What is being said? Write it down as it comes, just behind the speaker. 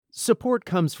Support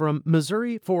comes from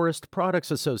Missouri Forest Products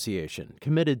Association,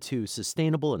 committed to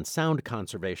sustainable and sound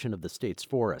conservation of the state's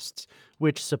forests,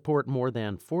 which support more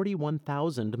than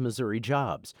 41,000 Missouri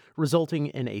jobs, resulting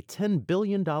in a $10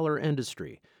 billion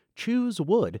industry.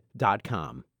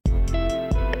 ChooseWood.com.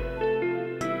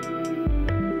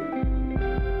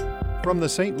 From the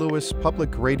St. Louis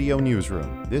Public Radio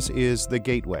Newsroom, this is The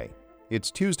Gateway.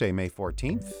 It's Tuesday, May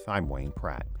 14th. I'm Wayne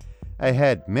Pratt.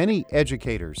 Ahead, many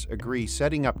educators agree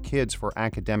setting up kids for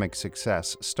academic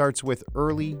success starts with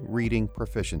early reading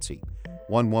proficiency.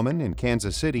 One woman in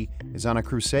Kansas City is on a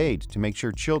crusade to make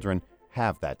sure children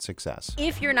have that success.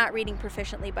 If you're not reading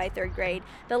proficiently by third grade,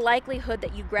 the likelihood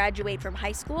that you graduate from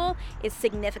high school is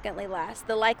significantly less.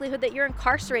 The likelihood that you're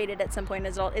incarcerated at some point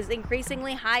as adult is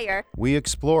increasingly higher. We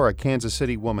explore a Kansas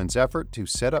City woman's effort to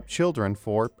set up children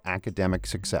for academic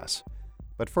success.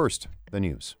 But first, the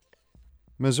news.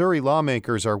 Missouri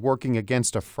lawmakers are working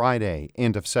against a Friday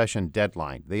end-of-session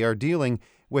deadline. They are dealing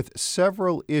with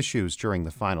several issues during the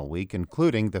final week,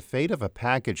 including the fate of a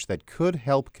package that could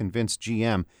help convince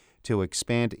GM to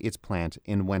expand its plant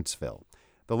in Wentzville.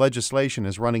 The legislation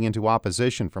is running into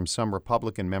opposition from some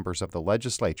Republican members of the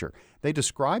legislature. They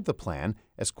describe the plan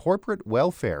as corporate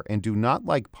welfare and do not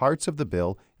like parts of the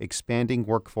bill expanding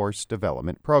workforce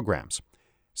development programs.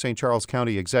 St. Charles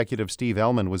County Executive Steve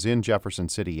Ellman was in Jefferson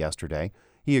City yesterday.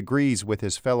 He agrees with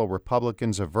his fellow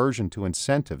Republicans' aversion to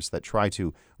incentives that try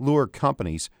to lure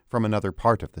companies from another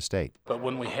part of the state. But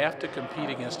when we have to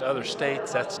compete against other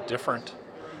states, that's different.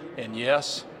 And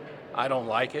yes, I don't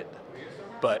like it,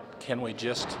 but can we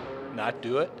just not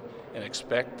do it and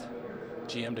expect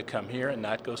GM to come here and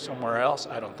not go somewhere else?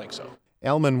 I don't think so.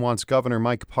 Ellman wants Governor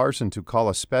Mike Parson to call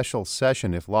a special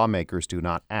session if lawmakers do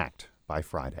not act by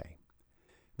Friday.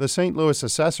 The St. Louis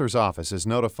Assessor's Office is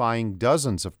notifying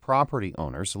dozens of property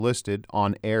owners listed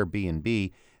on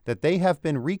Airbnb that they have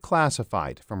been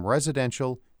reclassified from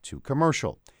residential to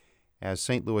commercial. As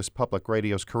St. Louis Public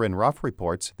Radio's Corinne Ruff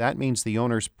reports, that means the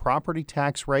owners' property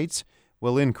tax rates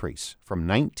will increase from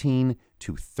 19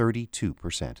 to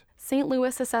 32%. St.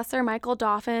 Louis Assessor Michael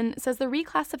Dauphin says the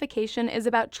reclassification is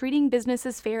about treating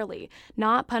businesses fairly,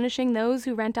 not punishing those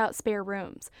who rent out spare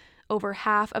rooms. Over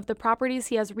half of the properties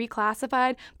he has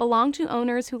reclassified belong to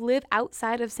owners who live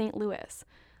outside of St. Louis.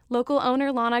 Local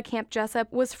owner Lana Camp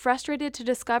Jessup was frustrated to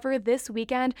discover this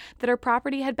weekend that her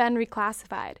property had been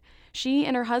reclassified. She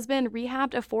and her husband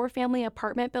rehabbed a 4-family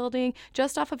apartment building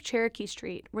just off of Cherokee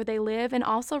Street, where they live and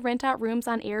also rent out rooms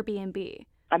on Airbnb.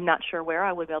 I'm not sure where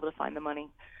I would be able to find the money.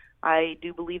 I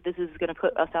do believe this is going to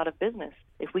put us out of business.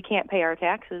 If we can't pay our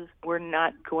taxes, we're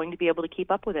not going to be able to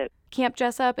keep up with it. Camp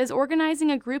Jessup is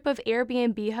organizing a group of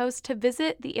Airbnb hosts to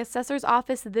visit the assessor's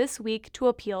office this week to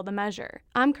appeal the measure.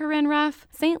 I'm Corinne Ruff,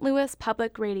 St. Louis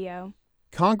Public Radio.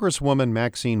 Congresswoman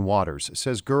Maxine Waters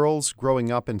says girls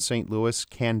growing up in St. Louis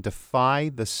can defy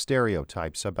the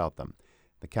stereotypes about them.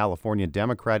 The California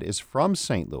Democrat is from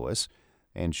St. Louis,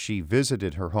 and she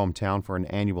visited her hometown for an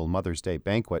annual Mother's Day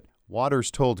banquet.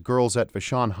 Waters told girls at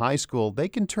Vashon High School they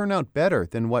can turn out better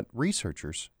than what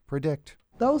researchers predict.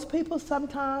 Those people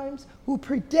sometimes who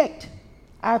predict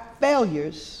our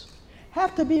failures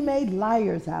have to be made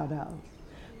liars out of,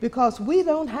 because we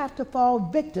don't have to fall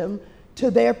victim to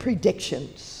their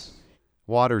predictions.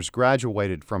 Waters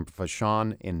graduated from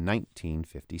Vashon in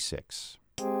 1956.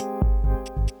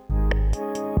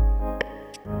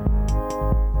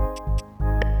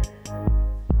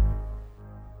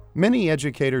 Many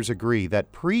educators agree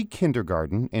that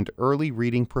pre-kindergarten and early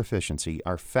reading proficiency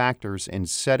are factors in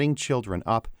setting children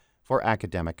up for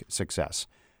academic success.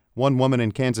 One woman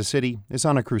in Kansas City is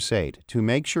on a crusade to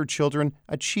make sure children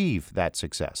achieve that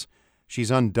success. She's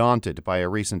undaunted by a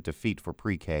recent defeat for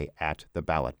pre-K at the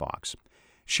ballot box.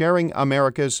 Sharing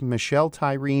America's Michelle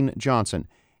Tyreen Johnson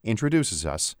introduces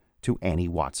us to Annie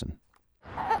Watson.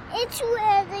 It's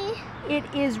ready. It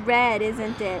is red,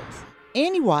 isn't it?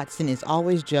 Annie Watson is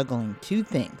always juggling two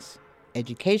things: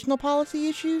 educational policy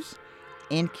issues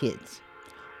and kids.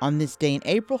 On this day in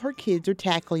April, her kids are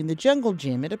tackling the jungle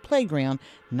gym at a playground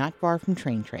not far from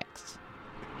train tracks.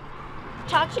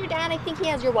 Talk to your dad. I think he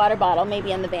has your water bottle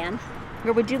maybe in the van.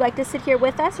 Or would you like to sit here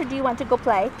with us, or do you want to go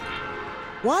play?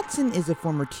 Watson is a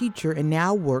former teacher and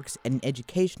now works at an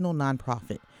educational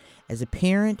nonprofit. As a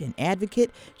parent and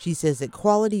advocate, she says that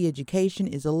quality education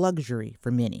is a luxury for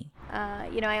many.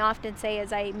 I often say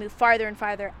as I move farther and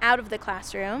farther out of the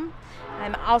classroom,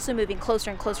 I'm also moving closer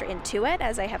and closer into it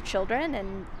as I have children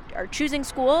and are choosing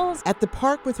schools. At the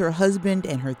park with her husband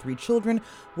and her 3 children,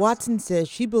 Watson says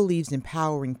she believes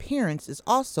empowering parents is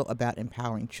also about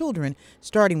empowering children,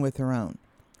 starting with her own.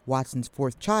 Watson's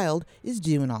 4th child is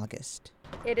due in August.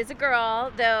 It is a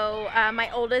girl, though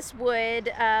my oldest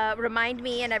would remind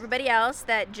me and everybody else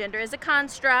that gender is a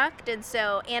construct, and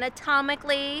so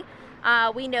anatomically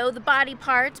we know the body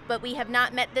parts, but we have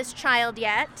not met this child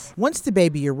yet. Once the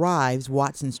baby arrives,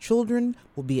 Watson's children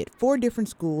will be at 4 different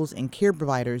schools and care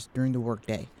providers during the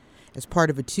workday. As part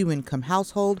of a 2-income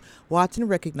household, Watson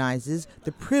recognizes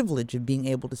the privilege of being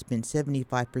able to spend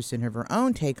 75% of her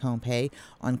own take-home pay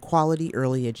on quality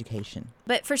early education.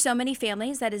 But for so many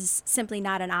families, that is simply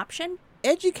not an option.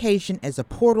 Education as a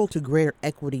portal to greater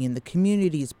equity in the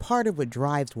community is part of what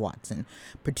drives Watson,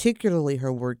 particularly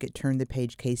her work at Turn the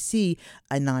Page KC,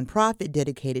 a nonprofit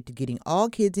dedicated to getting all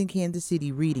kids in Kansas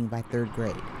City reading by 3rd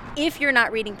grade. If you're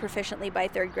not reading proficiently by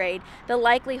 3rd grade, the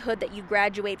likelihood that you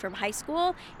graduate from high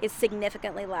school is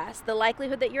significantly less. The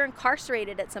likelihood that you're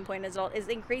incarcerated at some point as adult is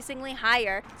increasingly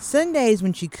higher. Sundays,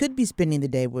 when she could be spending the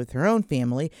day with her own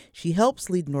family, she helps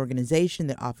lead an organization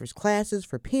that offers classes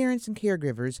for parents and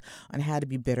caregivers on how to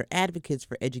be better advocates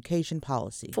for education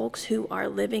policy. Folks who are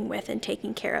living with and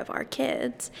taking care of our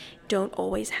kids don't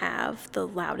always have the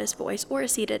loudest voice or a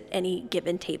seat at any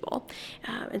given table.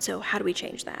 And so how do we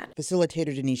change that?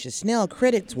 Facilitator Denisha Snell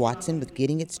credits Watson with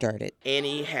getting it started.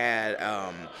 Annie had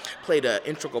played an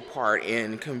integral part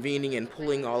in convening and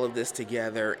pulling all of this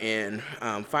together and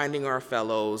finding our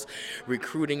fellows,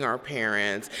 recruiting our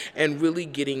parents, and really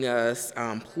getting us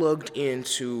plugged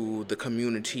into the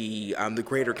community, the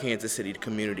greater Kansas City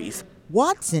communities.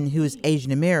 Watson, who is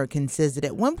Asian American, says that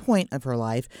at one point of her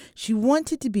life, she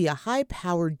wanted to be a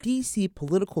high-powered DC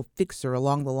political fixer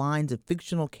along the lines of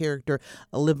fictional character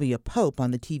Olivia Pope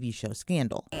on the TV show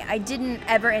Scandal. I didn't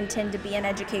ever intend to be in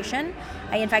education.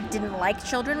 I, in fact, didn't like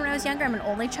children when I was younger. I'm an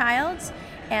only child.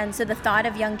 And so the thought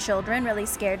of young children really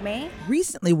scared me.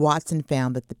 Recently, Watson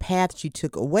found that the path she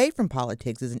took away from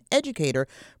politics as an educator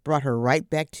brought her right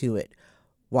back to it.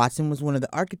 Watson was one of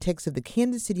the architects of the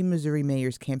Kansas City, Missouri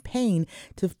mayor's campaign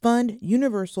to fund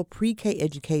universal pre-K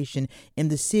education in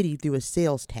the city through a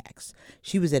sales tax.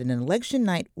 She was at an election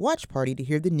night watch party to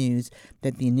hear the news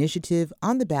that the initiative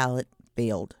on the ballot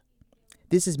failed.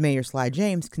 This is Mayor Sly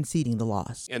James conceding the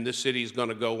loss. And this city is going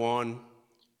to go on,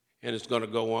 and it's going to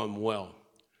go on well.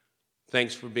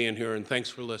 Thanks for being here, and thanks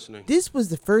for listening. This was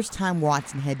the first time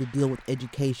Watson had to deal with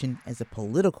education as a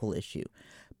political issue.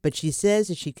 But she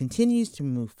says as she continues to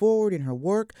move forward in her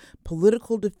work,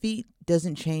 political defeat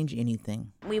doesn't change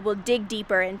anything. We will dig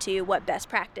deeper into what best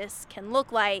practice can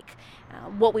look like,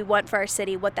 what we want for our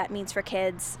city, what that means for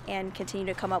kids, and continue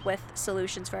to come up with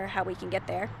solutions for how we can get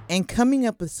there. And coming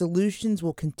up with solutions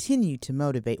will continue to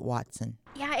motivate Watson.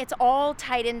 Yeah, it's all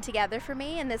tied in together for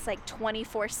me in this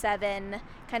 24/7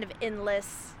 kind of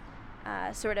endless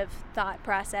sort of thought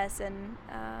process and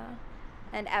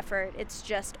effort. It's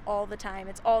just all the time.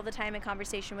 It's all the time in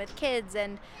conversation with kids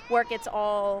and work. It's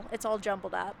all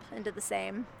jumbled up into the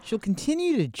same. She'll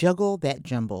continue to juggle that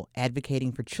jumble,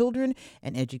 advocating for children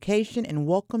and education and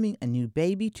welcoming a new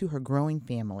baby to her growing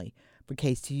family. For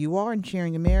KCUR and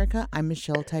Sharing America, I'm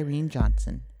Michelle Tyreen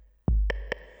Johnson.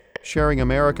 Sharing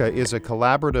America is a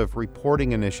collaborative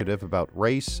reporting initiative about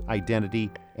race,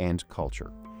 identity, and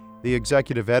culture. The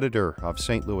executive editor of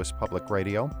St. Louis Public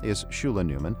Radio is Shula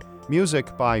Newman.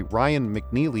 Music by Ryan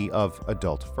McNeely of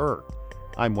Adult Fur.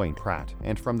 I'm Wayne Pratt,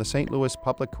 and from the St. Louis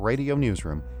Public Radio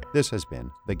Newsroom, this has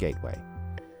been The Gateway.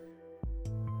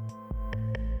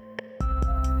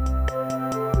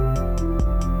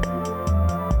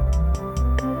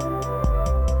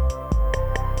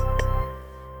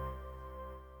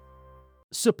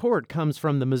 Support comes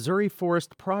from the Missouri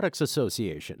Forest Products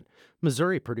Association.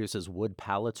 Missouri produces wood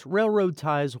pallets, railroad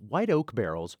ties, white oak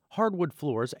barrels, hardwood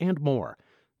floors, and more.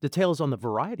 Details on the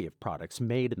variety of products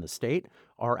made in the state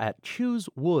are at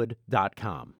choosewood.com.